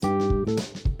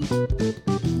Hello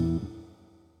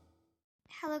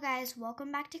guys,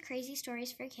 welcome back to Crazy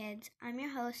Stories for Kids. I'm your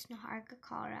host, Naharka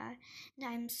Kalra, and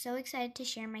I'm so excited to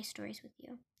share my stories with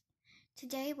you.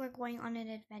 Today we're going on an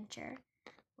adventure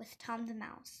with Tom the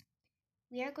Mouse.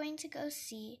 We are going to go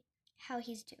see how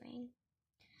he's doing.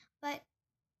 But,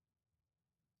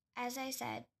 as I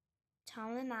said,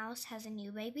 Tom the Mouse has a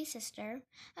new baby sister,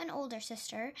 an older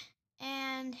sister,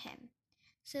 and him.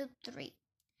 So 3.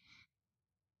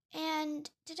 And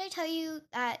did I tell you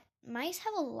that mice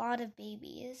have a lot of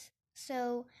babies?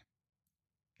 So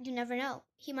you never know.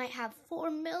 He might have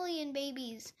 4 million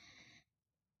babies.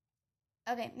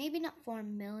 Okay, maybe not 4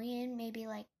 million, maybe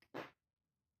like...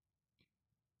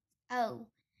 Oh,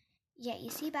 yeah,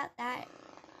 you see about that?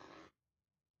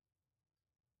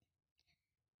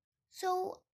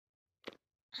 So,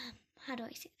 how do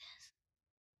I say this?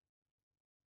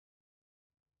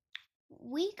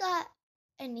 We got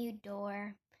a new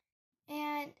door,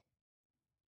 and,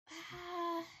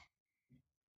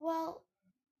 well,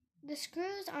 the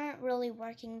screws aren't really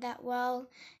working that well,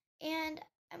 and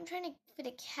I'm trying to fit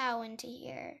a cow into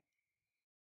here.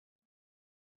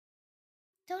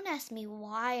 Don't ask me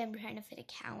why I'm trying to fit a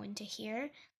cow into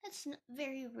here. That's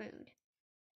very rude.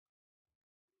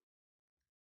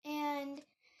 And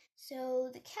so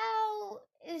the cow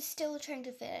is still trying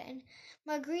to fit in.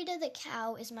 Margarita the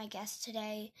cow is my guest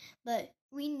today, but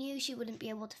we knew she wouldn't be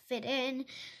able to fit in,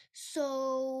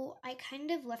 so I kind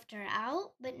of left her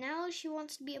out, but now she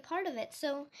wants to be a part of it.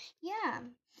 So, yeah.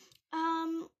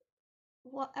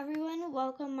 Well, everyone,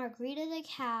 welcome Margarita the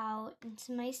cow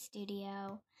into my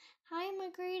studio. Hi,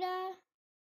 Margarita.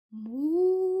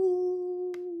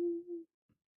 Moo.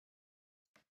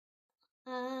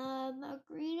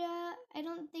 Margarita, I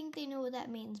don't think they know what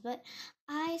that means, but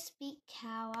I speak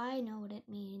cow. I know what it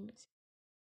means.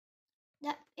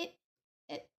 That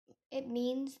it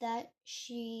means that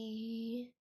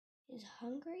she is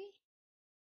hungry.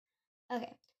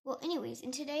 Okay. Well, anyways,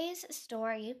 in today's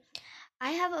story,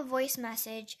 I have a voice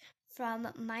message from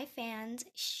my fans,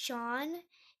 Sean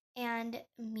and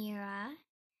Mira,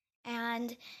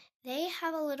 and they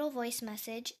have a little voice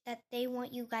message that they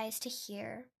want you guys to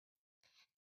hear.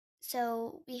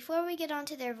 So before we get on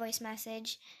to their voice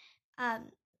message,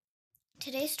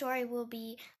 today's story will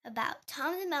be about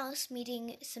Tom the Mouse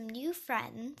meeting some new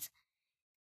friends,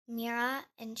 Mira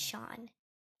and Sean.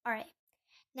 All right,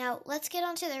 now let's get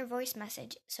on to their voice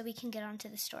message so we can get on to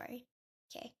the story.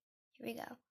 Okay, here we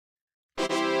go. My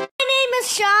name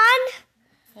is Sean.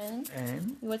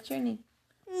 And? What's your name?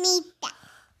 Mita.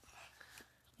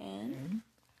 And?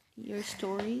 Your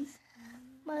stories?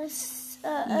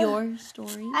 Your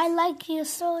stories? I like your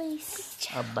stories.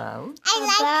 About?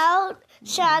 About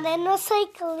Sean and the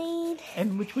cycling.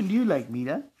 And which one do you like,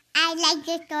 Mita? I like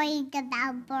the stories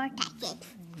about Bortacket.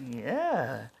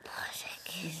 Yeah.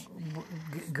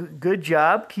 Good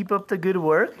job. Keep up the good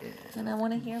work. And I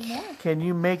want to hear more. Can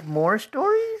you make more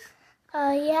stories?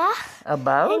 Yeah.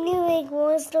 About? Can you make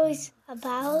more stories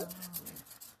about?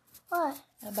 What?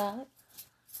 About?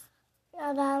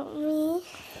 About me.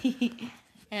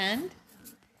 And?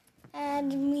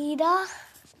 And Mita.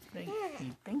 Thank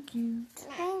you. Thank you.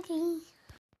 Thank you.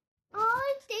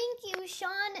 Oh, thank you,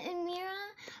 Sean and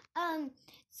Mira.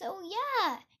 So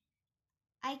yeah,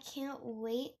 I can't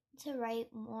wait to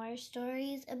write more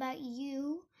stories about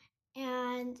you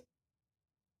and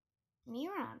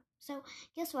Mira. So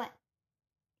guess what?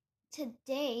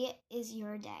 Today is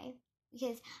your day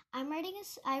because I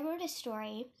wrote a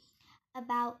story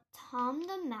about Tom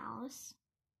the Mouse,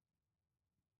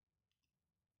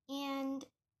 and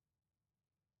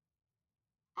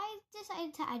I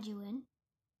decided to add you in.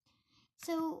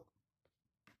 So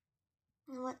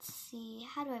let's see,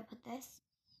 how do I put this?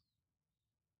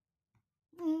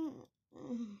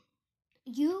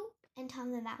 You and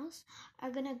Tom the Mouse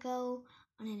are gonna go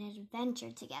on an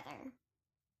adventure together.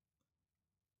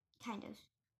 Kind of.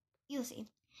 You'll see.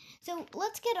 So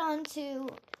let's get on to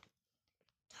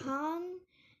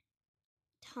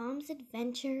Tom's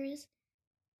adventures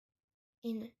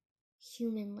in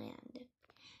Human Land.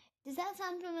 Does that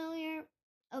sound familiar?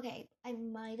 Okay, I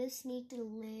might have sneaked a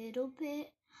little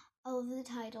bit of the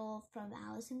title from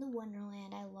Alice in the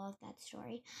Wonderland. I love that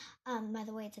story. By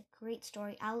the way, it's a great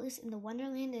story. Alice in the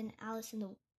Wonderland and Alice in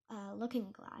the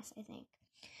Looking Glass, I think.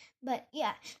 But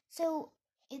yeah, so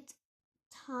it's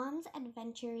Tom's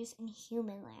Adventures in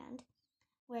Human Land,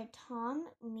 where Tom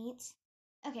meets...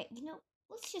 Okay,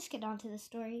 let's just get on to the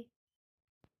story.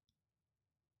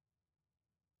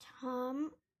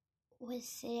 Tom was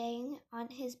sitting on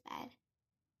his bed,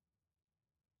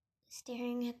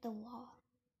 staring at the wall.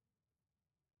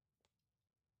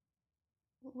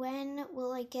 when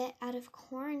will I get out of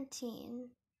quarantine?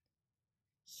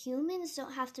 Humans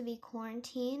don't have to be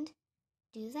quarantined,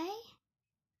 do they?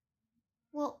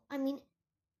 Well, I mean,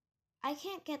 I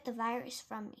can't get the virus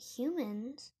from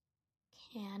humans,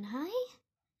 can I?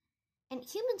 And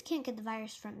humans can't get the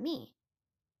virus from me,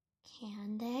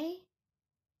 can they?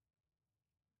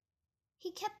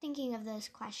 He kept thinking of those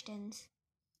questions.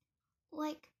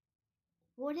 Like,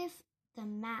 what if the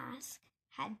mask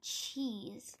had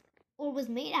cheese, or was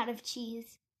made out of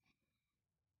cheese?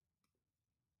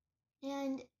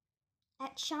 And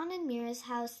at Sean and Mira's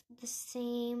house, the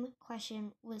same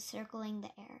question was circling the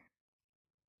air.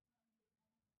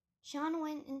 Sean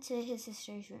went into his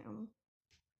sister's room.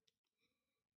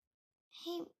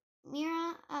 Hey,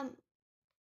 Mira,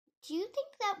 do you think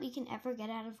that we can ever get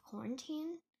out of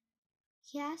quarantine?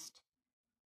 He asked.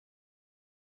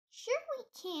 Sure we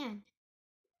can.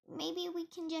 Maybe we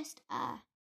can just,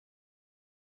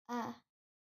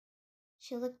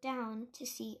 She looked down to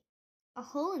see a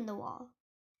hole in the wall.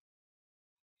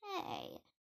 Hey,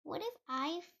 what if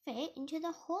I fit into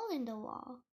the hole in the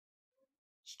wall?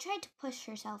 She tried to push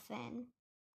herself in.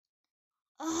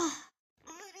 Ugh.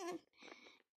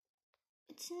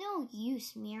 It's no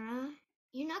use, Mira.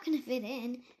 You're not gonna fit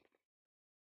in.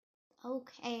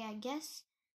 Okay, I guess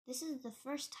this is the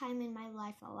first time in my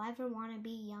life I'll ever want to be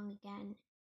young again.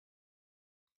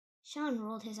 Sean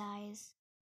rolled his eyes.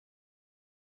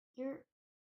 You're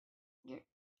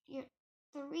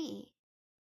 3.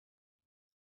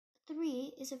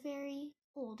 3 is a very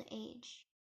old age.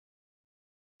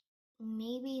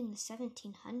 Maybe in the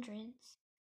 1700s,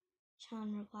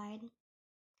 Sean replied.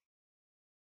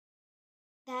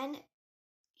 Then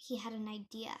he had an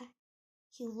idea.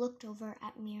 He looked over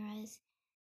at Mira's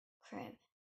crib,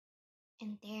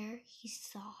 and there he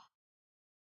saw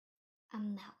a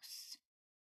mouse.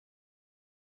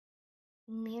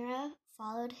 Mira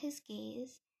followed his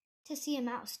gaze to see a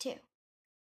mouse too,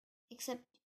 except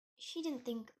she didn't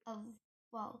think of,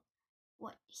 well,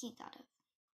 what he thought of.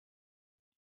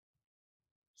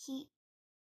 He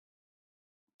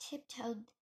tiptoed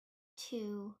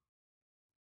to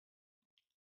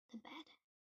the bed.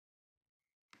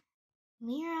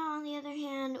 Mira, on the other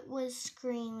hand, was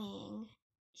screaming.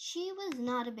 She was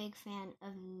not a big fan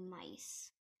of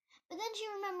mice. But then she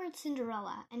remembered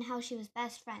Cinderella and how she was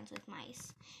best friends with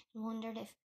mice and wondered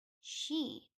if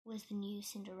she was the new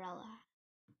Cinderella.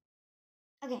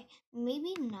 Okay,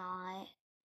 maybe not,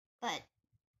 but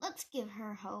let's give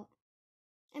her hope.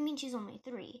 I mean, she's only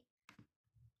 3.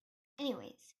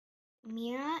 Anyways,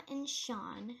 Mira and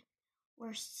Sean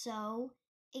were so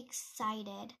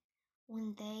excited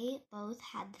when they both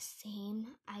had the same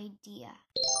idea.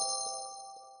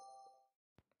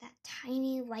 That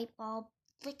tiny light bulb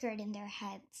flickered in their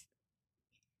heads.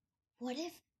 What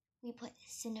if we put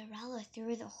Cinderella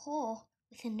through the hole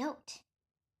with a note?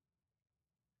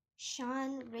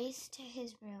 Sean raced to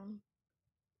his room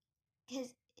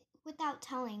without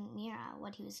telling Mira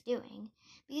what he was doing,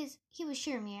 because he was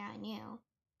sure Mira knew.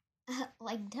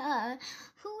 Like, duh,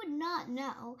 who would not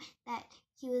know that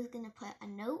he was going to put a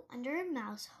note under a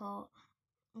mouse hole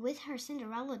with her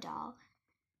Cinderella doll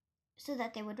so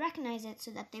that they would recognize it, so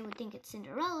that they would think it's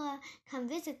Cinderella, come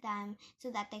visit them,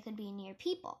 so that they could be near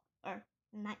people, or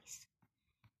mice.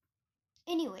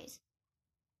 Anyways,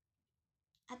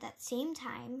 at that same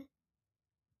time,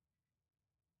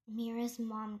 Mira's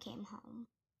mom came home.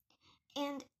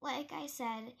 And like I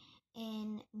said,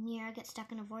 in Mira Gets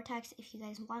Stuck in a Vortex, if you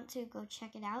guys want to, go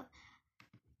check it out.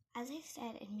 As I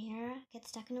said, in Mira Gets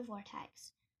Stuck in a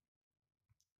Vortex,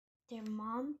 their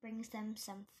mom brings them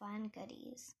some fun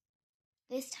goodies.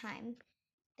 This time,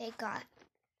 they got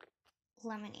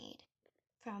lemonade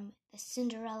from the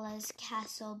Cinderella's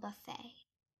Castle Buffet.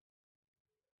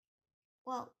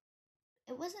 Well,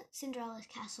 it wasn't Cinderella's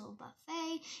Castle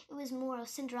Buffet, it was more of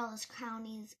Cinderella's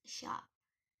Crownie's shop.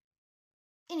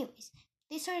 Anyways,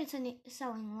 they started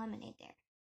selling lemonade there.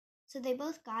 So they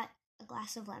both got a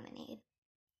glass of lemonade.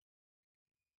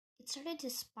 It started to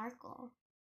sparkle.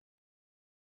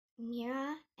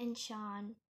 Mira and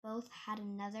Sean both had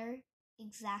another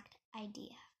exact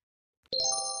idea.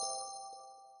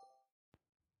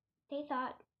 They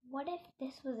thought, what if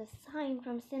this was a sign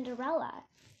from Cinderella?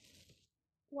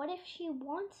 What if she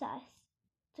wants us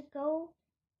to go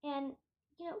and,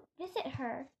 visit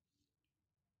her?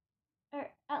 Or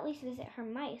at least visit her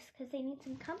mice, because they need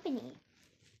some company.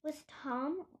 Was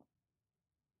Tom,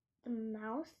 the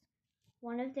mouse,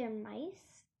 one of their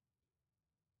mice?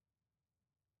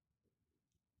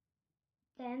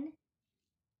 Then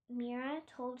Mira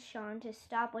told Sean to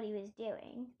stop what he was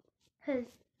doing, because,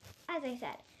 as I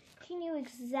said, she knew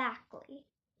exactly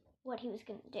what he was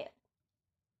going to do.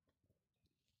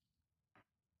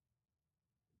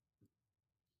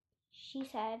 she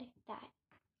said that,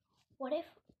 what if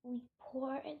we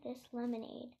pour this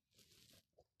lemonade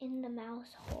in the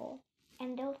mouse hole,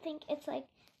 and they'll think it's like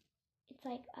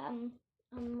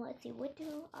let's see, what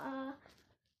do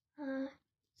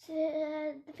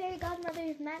the fairy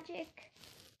godmother's magic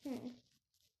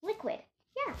liquid.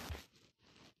 Yeah,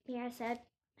 Mira said,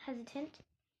 hesitant.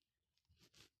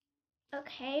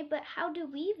 Okay, but how do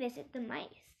we visit the mice?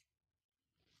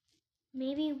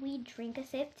 Maybe we drink a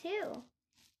sip too,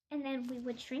 and then we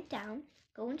would shrink down,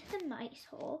 go into the mice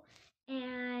hole,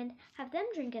 and have them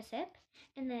drink a sip,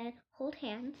 and then hold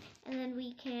hands, and then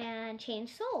we can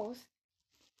change souls.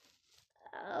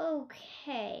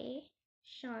 Okay,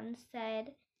 Sean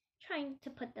said, trying to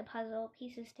put the puzzle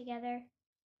pieces together.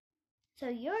 So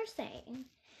you're saying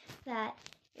that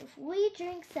if we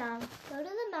drink some, go to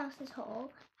the mouse's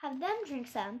hole, have them drink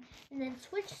some, and then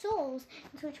switch souls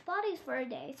and switch bodies for a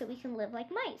day so we can live like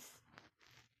mice?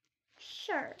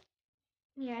 Sure,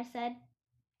 Mira said,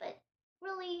 but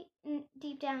really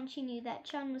deep down she knew that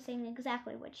Sean was saying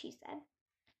exactly what she said.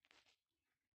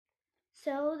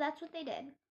 So that's what they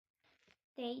did.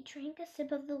 They drank a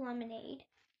sip of the lemonade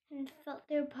and felt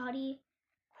their body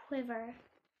quiver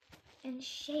and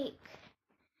shake.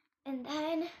 And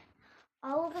then,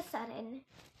 all of a sudden,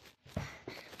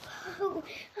 oh,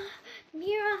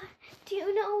 Mira, do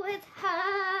you know what's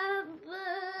happening?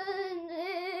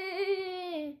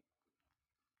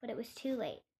 But it was too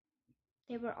late.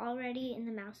 They were already in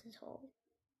the mouse's hole.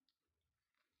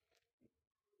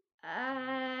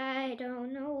 I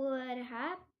don't know what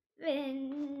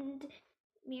happened,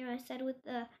 Mira said with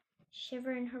a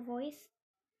shiver in her voice.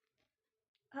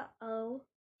 Uh-oh,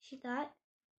 she thought.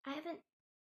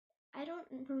 I don't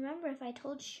remember if I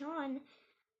told Sean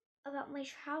about my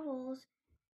travels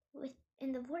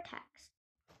in the vortex.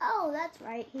 Oh, that's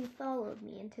right, he followed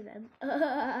me into them.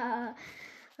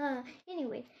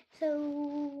 Anyway,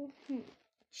 so,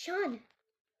 Sean,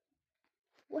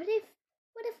 what if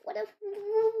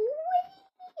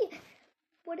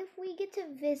we get to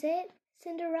visit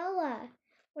Cinderella?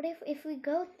 What if we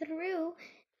go through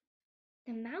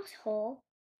the mouse hole,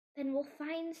 then we'll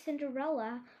find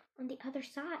Cinderella on the other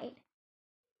side?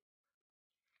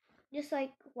 Just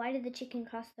like, why did the chicken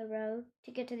cross the road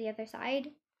to get to the other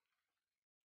side?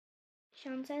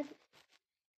 Sean said.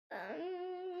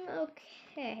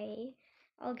 Okay,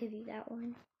 I'll give you that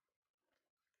one.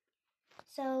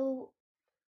 So,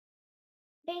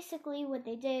 basically what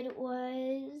they did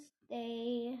was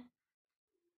they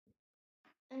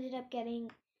ended up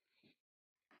getting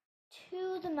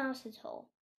to the mouse's hole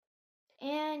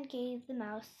and gave the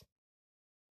mouse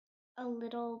a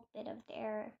little bit of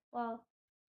their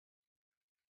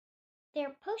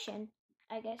potion,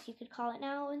 I guess you could call it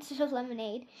now, instead of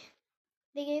lemonade.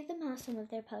 They gave the mouse some of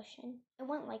their potion. It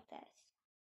went like this.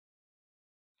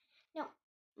 Now,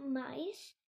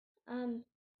 mice, can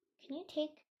you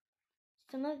take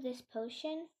some of this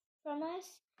potion from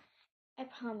us? I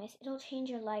promise, it'll change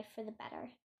your life for the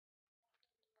better.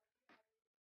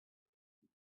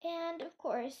 And, of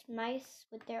course, mice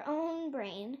with their own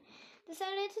brain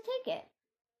decided to take it.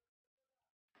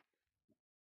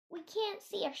 We can't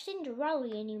see our Cinderella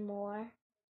anymore,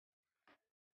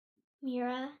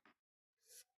 Mira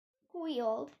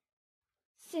squealed.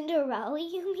 Cinderella,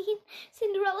 you mean?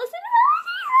 Cinderella,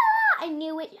 Cinderella! I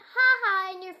knew it. Ha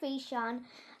ha, in your face, Sean.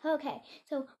 Okay,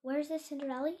 so where's the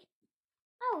Cinderella?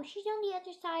 Oh, she's on the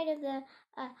other side of the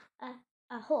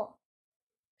hole,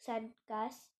 said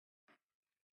Gus.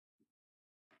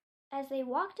 As they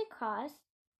walked across,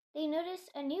 they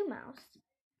noticed a new mouse.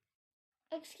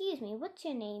 Excuse me, what's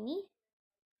your namey?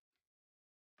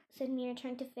 Said Mira,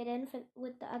 trying to fit in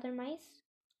with the other mice.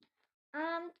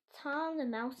 I'm Tom the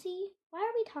Mousey. Why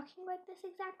are we talking like this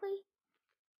exactly?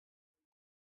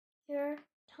 You're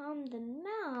Tom the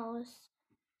Mouse.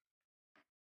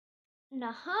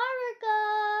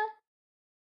 Naharika!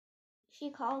 She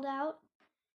called out.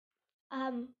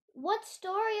 What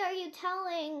story are you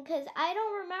telling? 'Cause I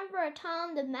don't remember a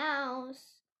Tom the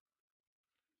Mouse.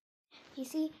 You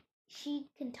see, she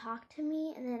can talk to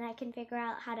me and then I can figure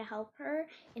out how to help her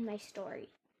in my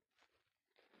story.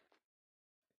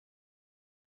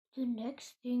 The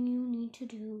next thing you need to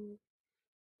do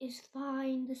is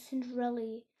find the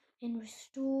Cinderella and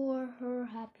restore her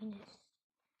happiness,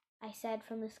 I said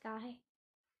from the sky.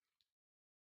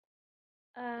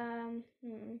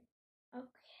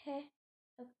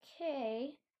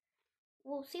 Okay.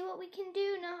 We'll see what we can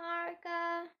do,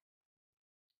 Naharika.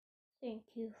 Thank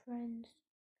you, friends.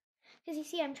 Because you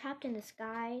see, I'm trapped in the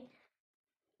sky.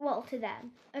 Well, to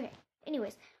them. Okay,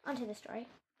 anyways, onto the story.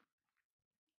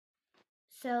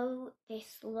 So they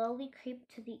slowly creep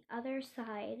to the other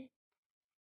side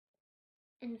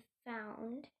and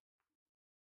found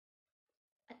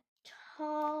a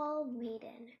tall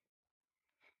maiden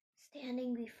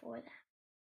standing before them.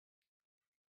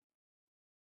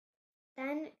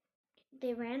 Then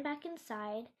they ran back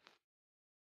inside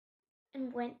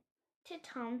and went to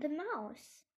Tom the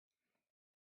Mouse.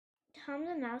 Tom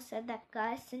the Mouse said that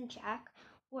Gus and Jack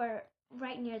were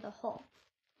right near the hole.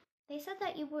 They said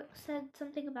that you said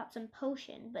something about some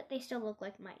potion, but they still look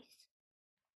like mice.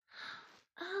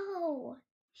 Oh,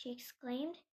 she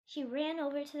exclaimed. She ran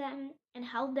over to them and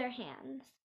held their hands.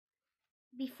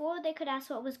 Before they could ask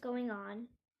what was going on,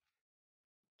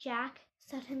 Jack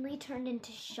suddenly turned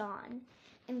into Sean,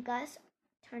 and Gus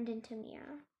turned into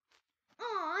Mira.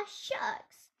 Aw,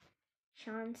 shucks,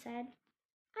 Sean said.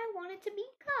 I wanted to be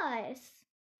Gus.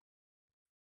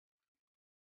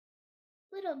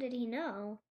 Little did he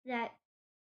know that,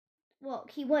 well,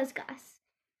 he was Gus.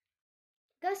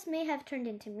 Gus may have turned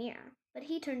into Mira, but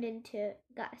he turned into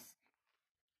Gus.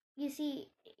 You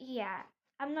see, yeah,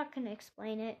 I'm not going to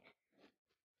explain it.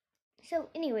 So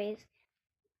anyways,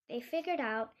 they figured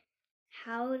out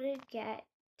how to get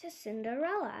to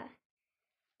Cinderella.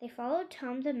 They followed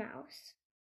Tom the Mouse.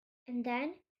 And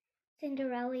then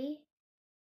Cinderella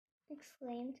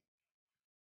exclaimed,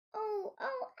 Oh,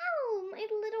 my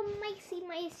little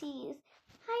micey-miceys.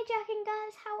 Hi, Jack and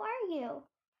Gus, how are you?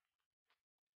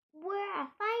 We're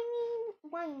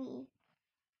fine, whiny,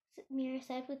 Mira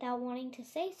said without wanting to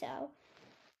say so.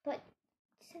 But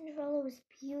Cinderella was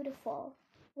beautiful,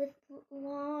 with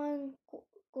long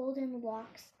golden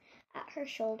locks at her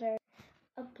shoulder,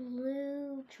 a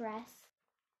blue dress.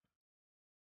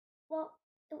 Well,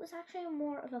 it was actually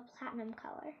more of a platinum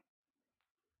color.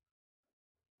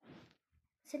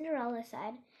 Cinderella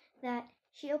said that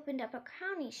she opened up a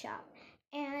crownie shop,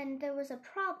 and there was a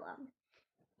problem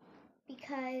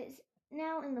because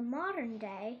now in the modern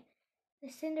day, the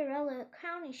Cinderella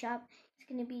crownie shop is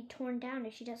going to be torn down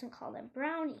if she doesn't call them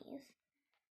brownies.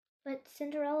 But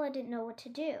Cinderella didn't know what to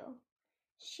do.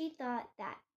 She thought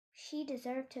that she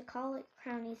deserved to call it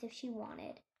crownies if she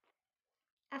wanted.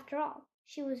 After all,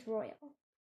 she was royal.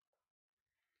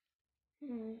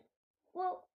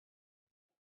 Well,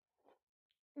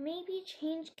 maybe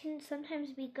change can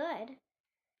sometimes be good.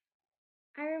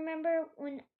 I remember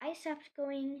when I stopped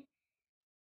going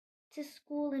to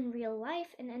school in real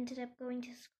life and ended up going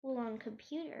to school on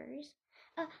computers.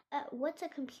 What's a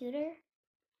computer?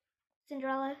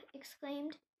 Cinderella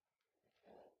exclaimed.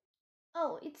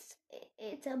 Oh, it's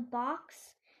a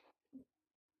box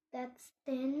that's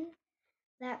thin,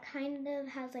 that kind of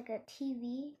has like a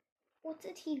TV. What's a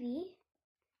TV?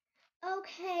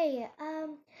 Okay,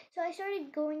 so I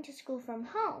started going to school from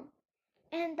home,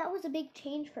 and that was a big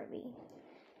change for me.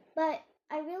 But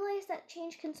I realized that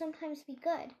change can sometimes be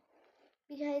good,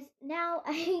 because now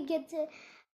I get to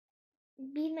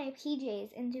be in my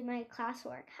PJs and do my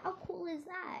classwork. How cool is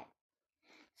that?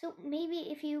 So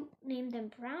maybe if you name them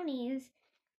brownies,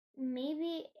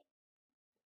 maybe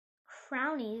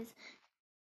crownies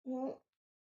won't.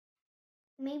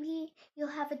 Maybe you'll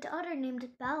have a daughter named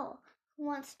Belle who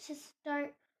wants to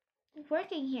start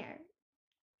working here.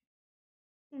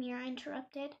 Mira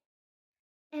interrupted.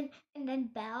 And then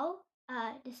Belle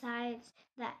decides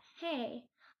that, hey,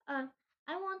 I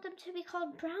want them to be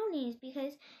called brownies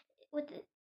because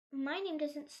my name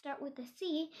doesn't start with a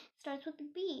C, it starts with a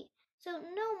B. So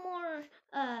no more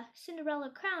Cinderella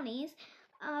crownies.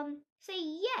 Say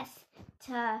yes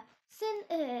to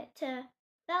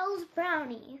Belle's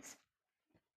brownies.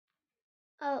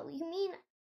 Oh, you mean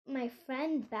my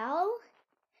friend Belle?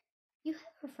 You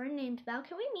have a friend named Belle.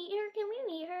 Can we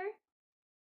meet her?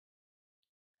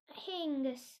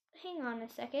 Hang on a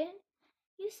second.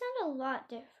 You sound a lot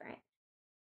different.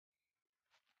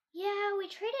 Yeah, we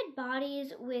traded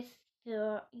bodies with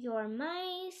your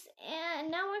mice, and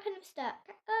now we're kind of stuck.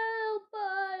 Help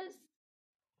us!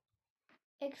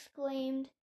 Exclaimed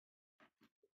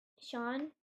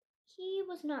Sean. He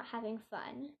was not having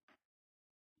fun.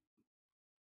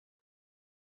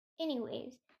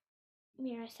 Anyways,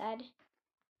 Mira said,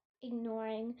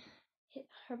 ignoring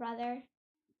her brother.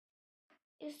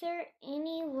 Is there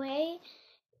any way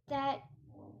that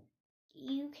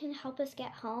you can help us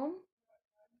get home?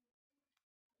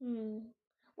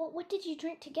 Well, what did you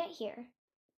drink to get here?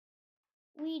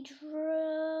 We drove.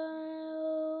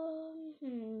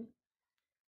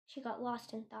 She got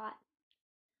lost in thought.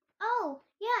 Oh,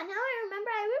 yeah, now I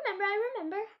remember.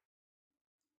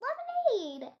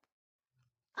 Lemonade!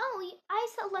 Oh, I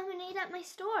sell lemonade at my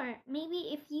store.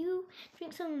 Maybe if you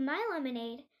drink some of my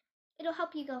lemonade, it'll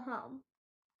help you go home.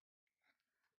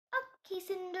 Okay,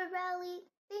 Cinderella,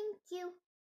 thank you.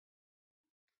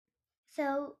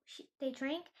 So they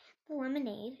drank the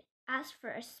lemonade, asked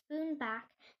for a spoon back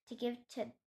to give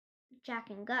to Jack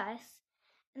and Gus,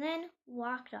 and then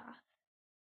walked off.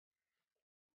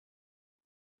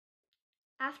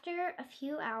 After a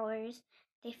few hours,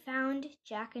 they found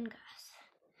Jack and Gus.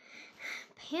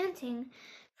 Panting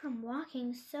from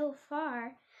walking so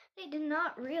far, they did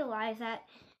not realize that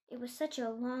it was such a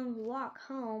long walk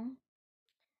home.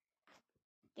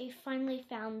 They finally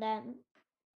found them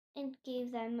and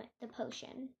gave them the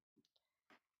potion.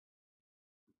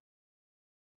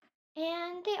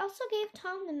 And they also gave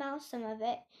Tom the mouse some of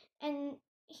it, and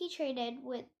he traded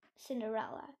with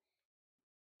Cinderella.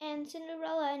 And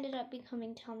Cinderella ended up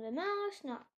becoming Tom the mouse,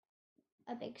 not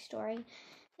a big story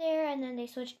there. And then they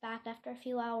switched back after a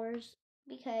few hours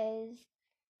because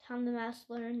Tom the mouse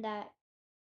learned that,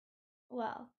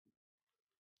 well,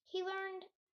 he learned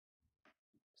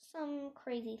some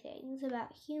crazy things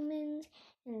about humans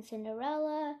and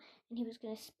Cinderella, and he was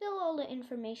going to spill all the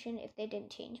information if they didn't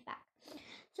change back.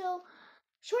 So,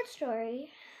 short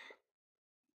story,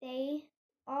 they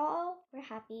all were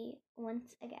happy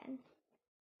once again.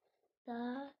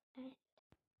 The end.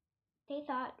 They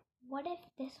thought, what if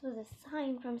this was a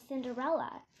sign from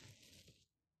Cinderella?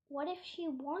 What if she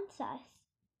wants us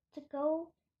to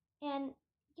go and,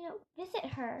 visit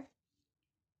her?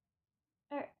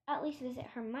 Or at least visit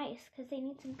her mice, because they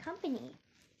need some company.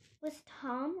 Was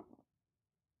Tom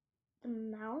the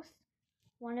mouse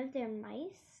one of their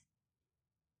mice?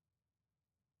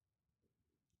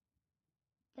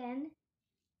 Then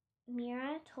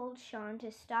Mira told Sean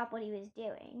to stop what he was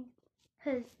doing,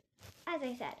 because, as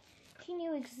I said, she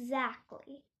knew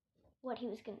exactly what he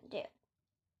was going to do.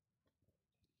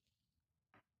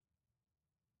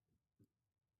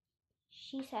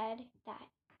 She said that,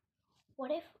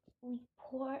 what if we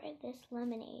pour this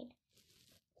lemonade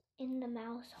in the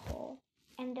mouse hole,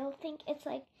 and they'll think it's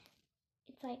like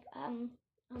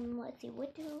let's see,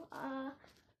 what do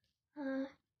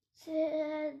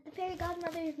the fairy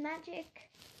godmother's magic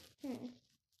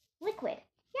liquid.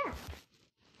 Yeah,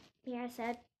 Mira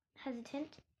said,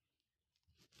 hesitant.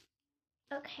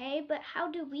 Okay, but how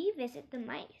do we visit the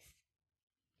mice?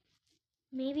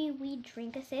 Maybe we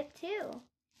drink a sip too,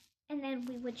 and then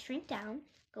we would shrink down,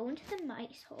 go into the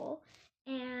mice hole,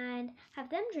 and have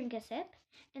them drink a sip,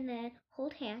 and then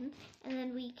hold hands, and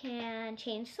then we can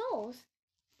change souls.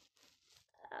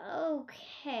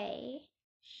 Okay,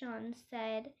 Sean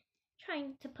said,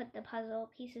 trying to put the puzzle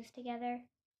pieces together.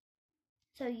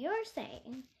 So you're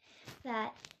saying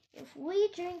that if we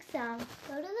drink some,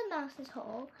 go to the mouse's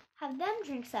hole, have them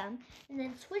drink some, and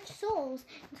then switch souls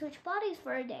and switch bodies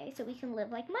for a day so we can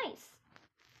live like mice?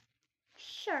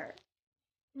 Sure,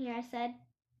 Mira said,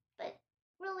 but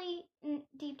really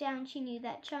deep down she knew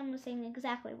that Sean was saying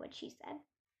exactly what she said.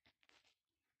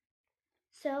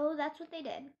 So that's what they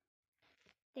did.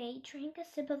 They drank a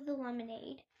sip of the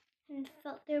lemonade and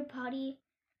felt their body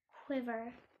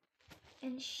quiver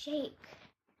and shake.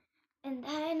 And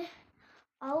then,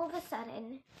 all of a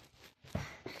sudden,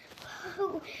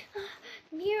 oh,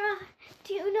 Mira,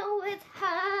 do you know what's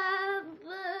happening?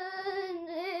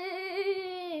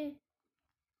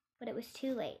 But it was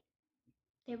too late.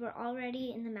 They were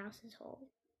already in the mouse's hole.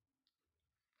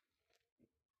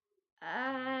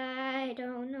 I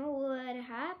don't know what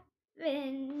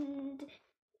happened,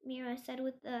 Mira said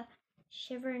with a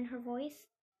shiver in her voice.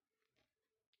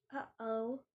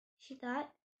 Uh-oh, she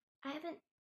thought.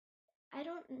 I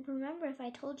don't remember if I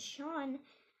told Sean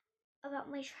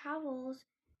about my travels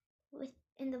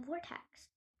in the vortex.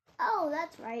 Oh,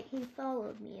 that's right, he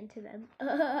followed me into them.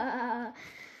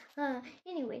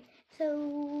 Anyway,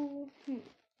 so,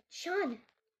 Sean,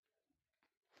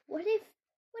 what if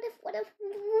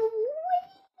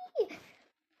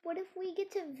we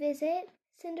get to visit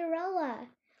Cinderella?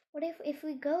 What if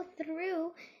we go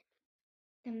through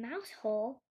the mouse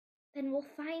hole, then we'll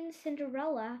find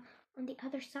Cinderella on the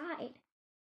other side.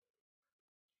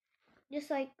 Just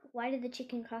like, why did the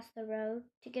chicken cross the road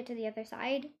to get to the other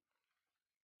side?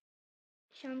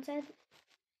 Sean said.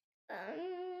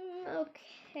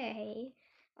 Okay,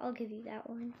 I'll give you that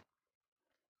one.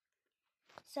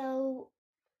 So,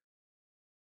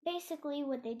 basically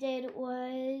what they did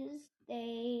was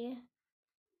they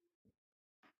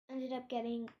ended up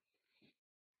getting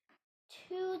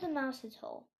to the mouse's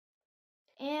hole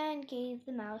and gave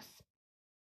the mouse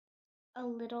a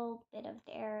little bit of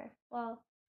their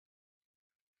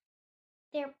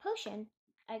potion,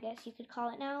 I guess you could call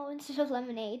it now, instead of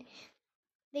lemonade.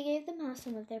 They gave the mouse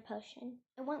some of their potion.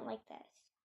 It went like this.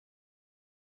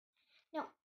 Now,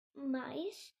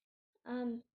 mice,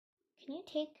 can you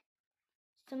take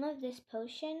some of this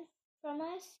potion from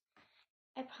us?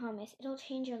 I promise, it'll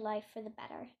change your life for the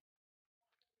better.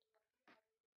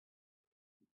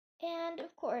 And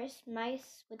of course,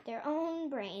 mice with their own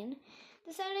brain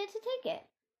decided to take it.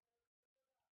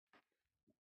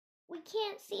 We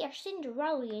can't see our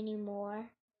Cinderella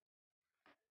anymore,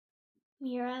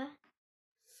 Mira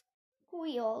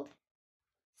squealed.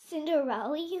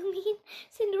 Cinderella, you mean?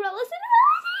 Cinderella,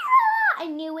 Cinderella! I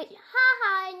knew it. Ha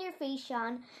ha, in your face,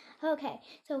 Sean. Okay,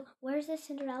 so where's the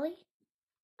Cinderella?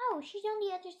 Oh, she's on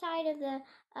the other side of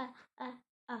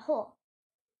the hole,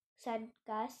 said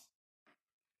Gus.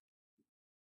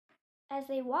 As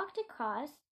they walked across,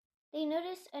 they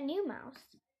noticed a new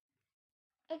mouse.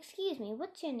 Excuse me,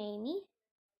 what's your name-y?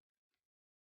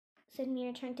 Said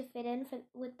Mira, trying to fit in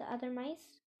with the other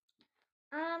mice.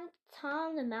 I'm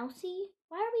Tom the Mousey.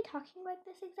 Why are we talking like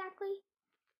this exactly?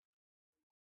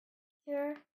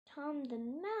 You're Tom the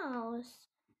Mouse.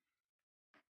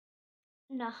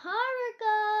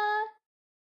 Naharika,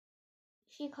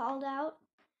 she called out.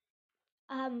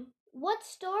 What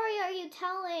story are you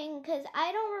telling? 'Cause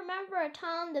I don't remember a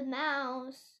Tom the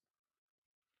Mouse.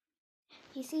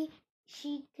 You see,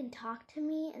 she can talk to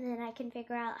me and then I can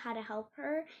figure out how to help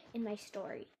her in my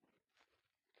story.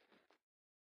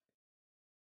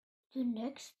 The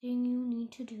next thing you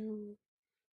need to do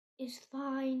is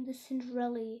find the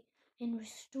Cinderella and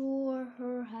restore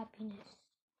her happiness,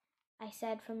 I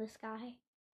said from the sky.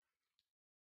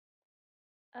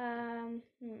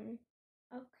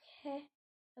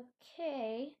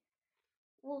 Okay.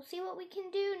 We'll see what we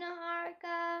can do,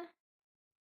 Naharika.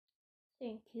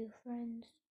 Thank you, friends.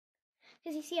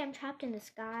 Because you see, I'm trapped in the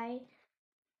sky.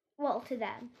 Well, to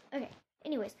them. Okay,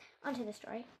 anyways, onto the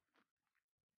story.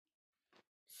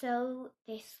 So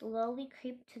they slowly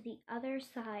creeped to the other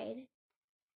side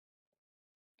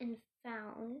and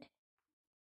found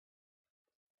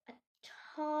a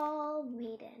tall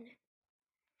maiden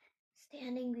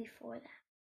standing before them.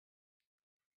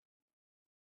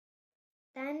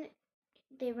 Then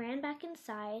they ran back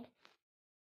inside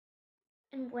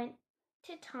and went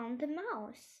to Tom the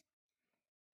Mouse.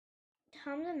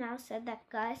 Tom the Mouse said that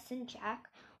Gus and Jack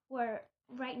were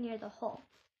right near the hole.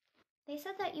 They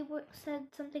said that you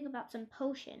said something about some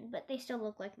potion, but they still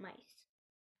look like mice.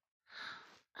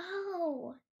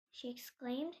 Oh, she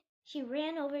exclaimed. She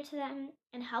ran over to them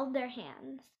and held their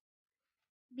hands.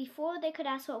 Before they could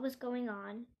ask what was going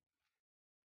on,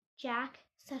 Jack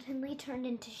suddenly turned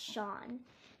into Sean,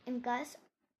 and Gus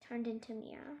turned into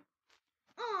Mira.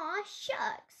 Aw,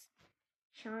 shucks,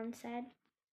 Sean said.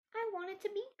 I wanted to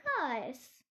be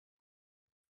Gus.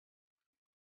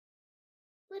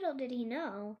 Little did he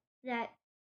know that,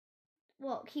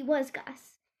 well, he was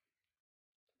Gus.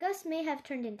 Gus may have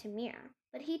turned into Mira,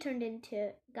 but he turned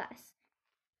into Gus.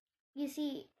 You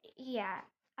see, yeah,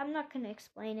 I'm not going to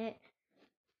explain it.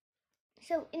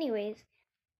 So, anyways,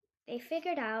 they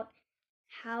figured out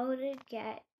how to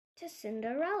get to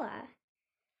Cinderella.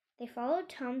 They followed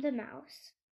Tom the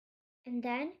Mouse. And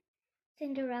then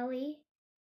Cinderella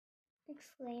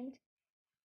exclaimed,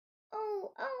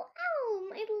 Oh,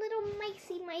 my little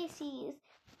miceys.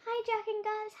 Hi, Jack and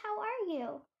Gus, how are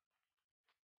you?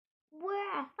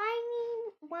 We're a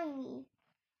fine whiny,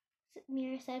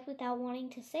 Mira said without wanting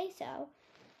to say so.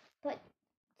 But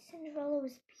Cinderella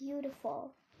was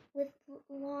beautiful, with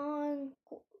long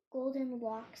golden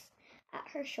locks at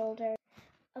her shoulder,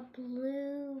 a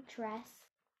blue dress.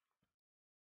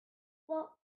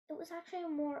 Well, it was actually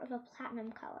more of a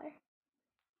platinum color.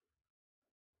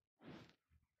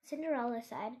 Cinderella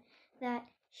said that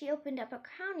she opened up a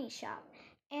crownie shop,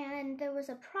 and there was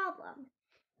a problem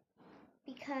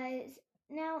because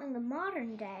now in the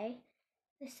modern day,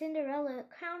 the Cinderella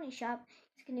crownie shop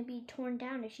is going to be torn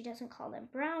down if she doesn't call them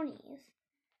brownies.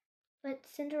 But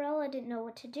Cinderella didn't know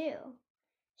what to do.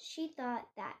 She thought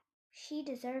that she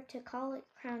deserved to call it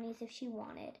crownies if she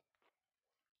wanted.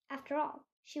 After all,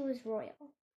 she was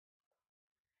royal.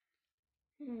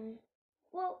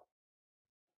 Well,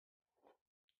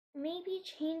 maybe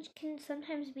change can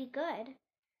sometimes be good.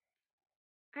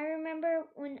 I remember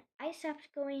when I stopped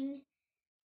going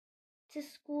to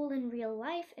school in real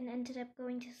life and ended up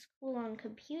going to school on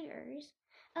computers.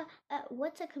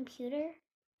 What's a computer?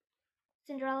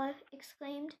 Cinderella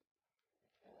exclaimed.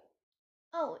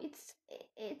 Oh,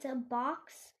 it's a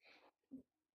box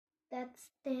that's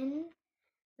thin,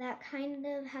 that kind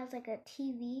of has like a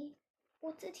TV.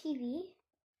 What's a TV?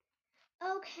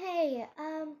 Okay,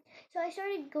 so I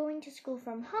started going to school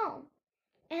from home,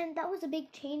 and that was a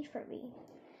big change for me.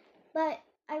 But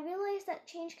I realized that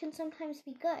change can sometimes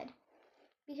be good,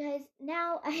 because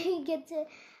now I get to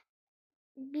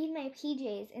be in my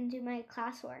PJs and do my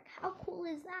classwork. How cool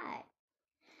is that?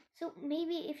 So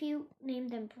maybe if you name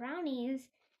them brownies,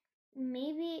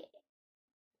 maybe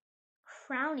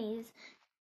crownies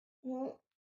won't.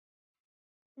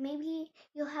 Maybe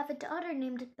you'll have a daughter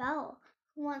named Belle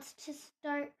who wants to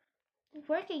start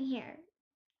working here.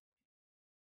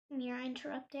 Mira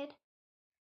interrupted.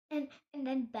 And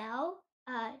then Belle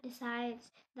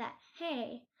decides that,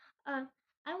 hey, I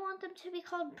want them to be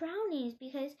called brownies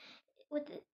because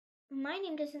my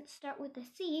name doesn't start with a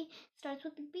C, it starts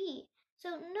with a B. So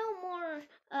no more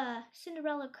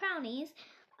Cinderella crownies.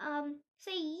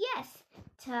 Say yes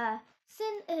to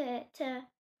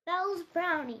Belle's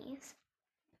brownies.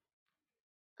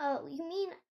 Oh, you mean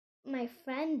my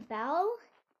friend Belle?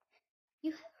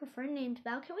 You have a friend named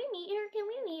Belle. Can we meet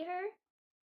her?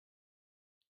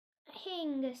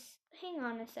 Hang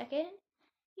on a second.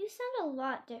 You sound a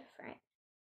lot different.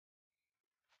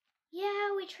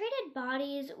 Yeah, we traded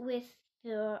bodies with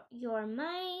your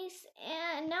mice,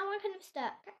 and now we're kind of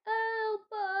stuck.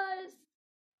 Help us!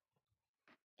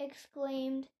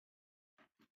 Exclaimed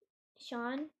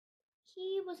Sean.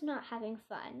 He was not having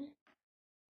fun.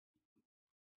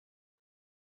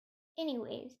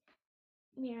 Anyways,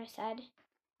 Mira said,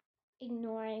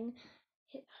 ignoring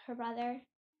her brother.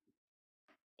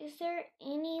 Is there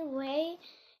any way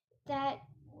that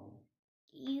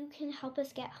you can help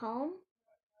us get home?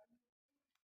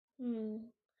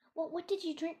 What did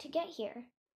you drink to get here?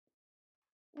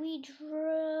 We drove.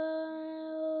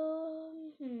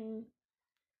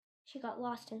 She got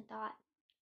lost in thought.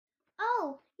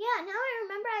 Oh, yeah, now I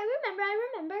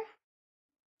remember.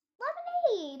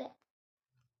 Lemonade!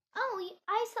 Oh,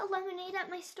 I sell lemonade at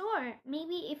my store.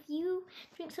 Maybe if you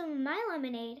drink some of my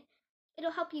lemonade,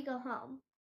 it'll help you go home.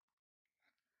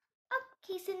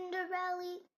 Okay,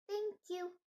 Cinderella, thank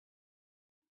you.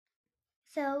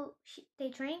 So they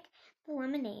drank the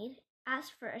lemonade,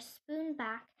 asked for a spoon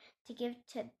back to give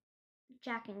to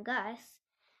Jack and Gus,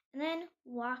 and then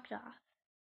walked off.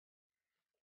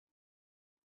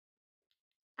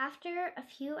 After a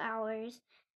few hours,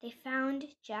 they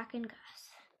found Jack and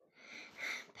Gus.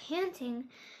 Panting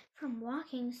from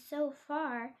walking so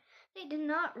far, they did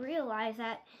not realize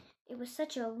that it was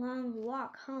such a long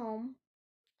walk home.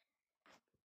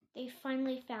 They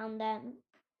finally found them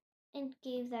and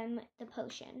gave them the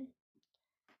potion.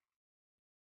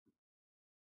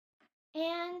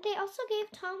 And they also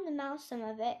gave Tom the Mouse some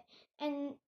of it,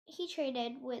 and he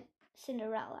traded with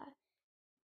Cinderella.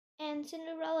 And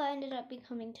Cinderella ended up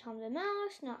becoming Tom the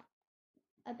Mouse, not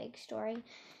a big story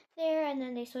there. And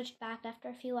then they switched back after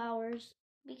a few hours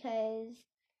because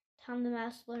Tom the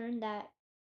Mouse learned that,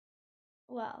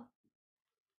 well,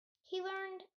 he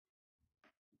learned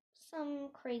some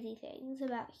crazy things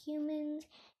about humans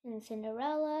and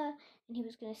Cinderella, and he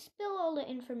was going to spill all the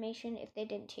information if they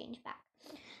didn't change back.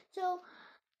 So,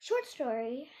 short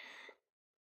story,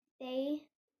 they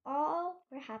all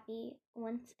were happy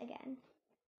once again.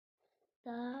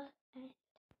 The end.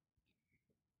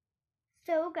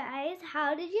 So guys,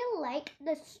 how did you like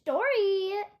the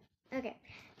story? Okay,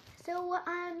 so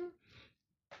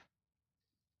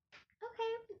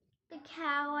the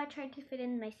cow I tried to fit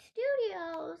in my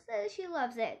studio says she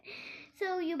loves it.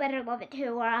 So you better love it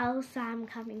too, or else I'm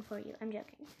coming for you. I'm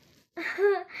joking.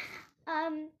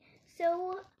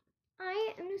 So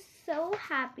I am so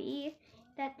happy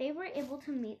that they were able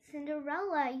to meet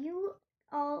Cinderella. You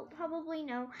all probably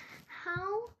know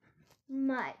how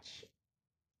much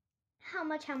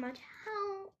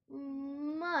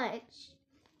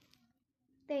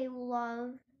they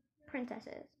love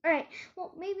princesses. All right,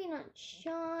 well, maybe not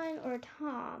Sean or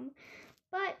Tom,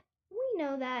 but we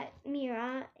know that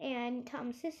Mira and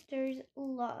Tom's sisters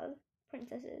love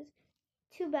princesses.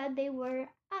 Too bad they were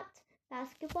at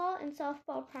basketball and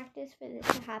softball practice for this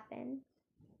to happen.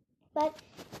 But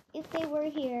if they were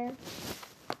here,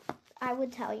 I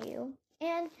would tell you.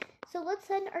 And so let's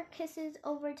send our kisses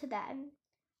over to them.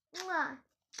 Mwah.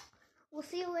 We'll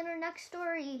see you in our next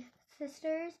story,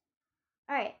 sisters.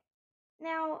 Alright,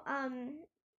 now,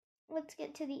 let's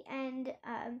get to the end.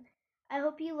 I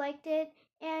hope you liked it.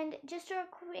 And just a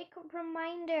quick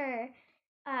reminder,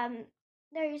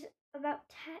 there's about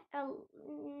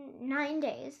 9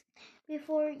 days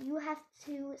before you have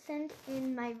to send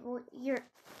in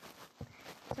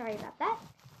sorry about that.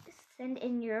 Send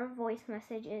in your voice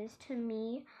messages to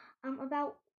me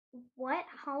about what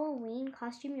Halloween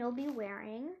costume you'll be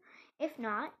wearing. If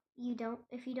you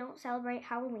don't celebrate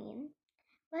Halloween,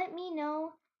 let me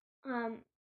know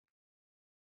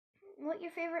what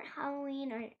your favorite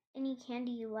Halloween or any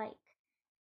candy you like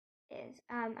is.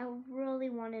 I really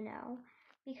want to know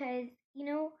because,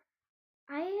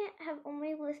 I have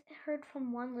only heard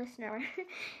from one listener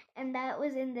and that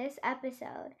was in this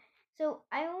episode. So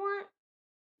I want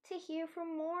to hear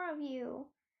from more of you.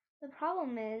 The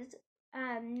problem is,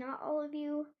 not all of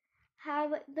you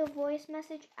have the voice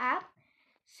message app.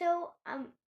 So,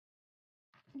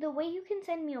 the way you can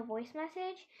send me a voice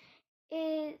message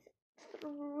is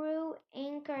through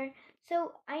Anchor.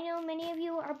 So I know many of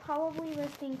you are probably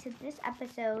listening to this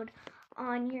episode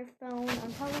on your phone,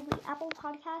 on probably Apple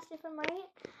Podcast, if I'm right.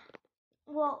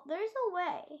 Well, there's a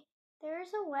way. There's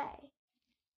a way.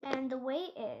 And the way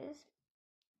is,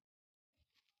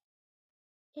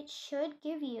 it should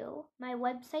give you my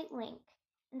website link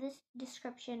in this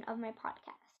description of my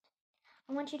podcast.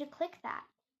 I want you to click that.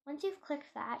 Once you've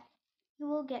clicked that, you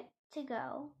will get to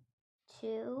go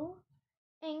to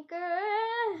Anchor.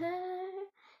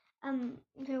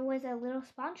 There was a little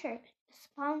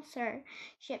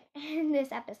sponsorship in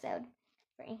this episode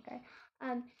for Anchor.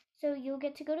 So you'll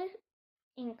get to go to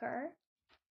Anchor,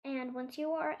 and once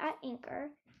you are at Anchor,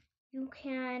 you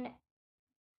can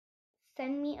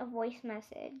send me a voice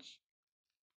message.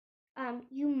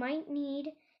 You might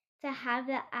need to have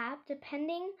the app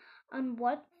depending on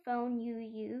what phone you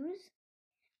use,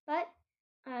 but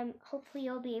hopefully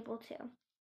you'll be able to.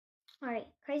 Alright,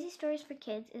 Crazy Stories for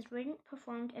Kids is written,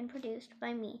 performed, and produced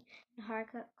by me,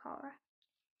 Naharika Kaura.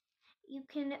 You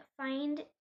can find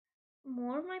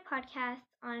more of my podcasts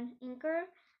on Anchor,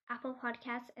 Apple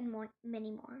Podcasts, and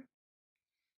many more.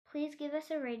 Please give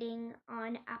us a rating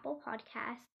on Apple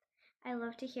Podcasts. I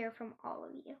love to hear from all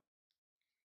of you.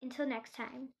 Until next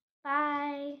time,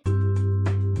 bye!